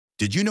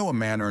Did you know a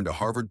man earned a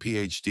Harvard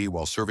PhD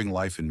while serving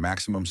life in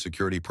maximum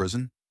security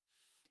prison?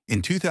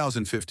 In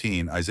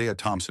 2015, Isaiah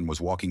Thompson was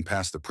walking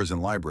past the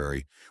prison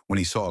library when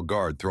he saw a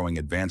guard throwing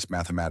advanced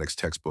mathematics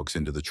textbooks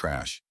into the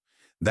trash.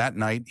 That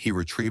night, he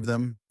retrieved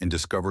them and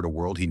discovered a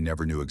world he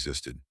never knew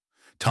existed.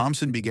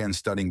 Thompson began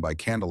studying by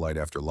candlelight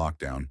after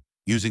lockdown,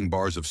 using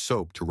bars of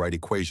soap to write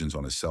equations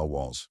on his cell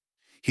walls.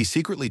 He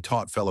secretly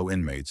taught fellow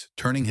inmates,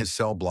 turning his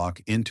cell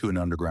block into an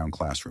underground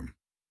classroom.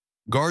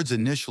 Guards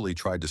initially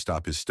tried to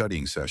stop his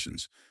studying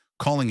sessions,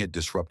 calling it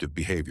disruptive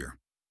behavior.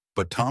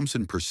 But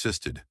Thompson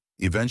persisted,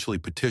 eventually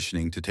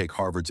petitioning to take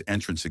Harvard's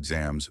entrance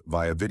exams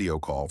via video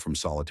call from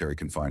solitary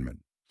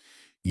confinement.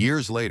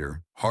 Years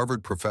later,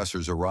 Harvard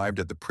professors arrived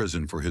at the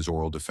prison for his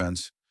oral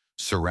defense,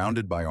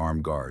 surrounded by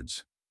armed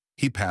guards.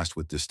 He passed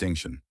with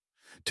distinction.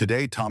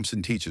 Today,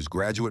 Thompson teaches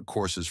graduate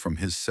courses from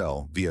his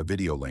cell via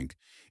video link,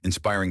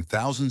 inspiring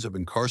thousands of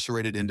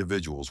incarcerated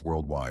individuals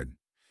worldwide.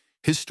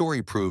 His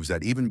story proves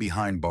that even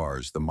behind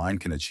bars, the mind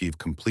can achieve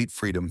complete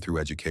freedom through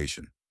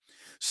education.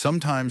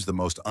 Sometimes the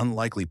most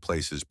unlikely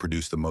places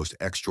produce the most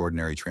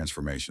extraordinary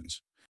transformations.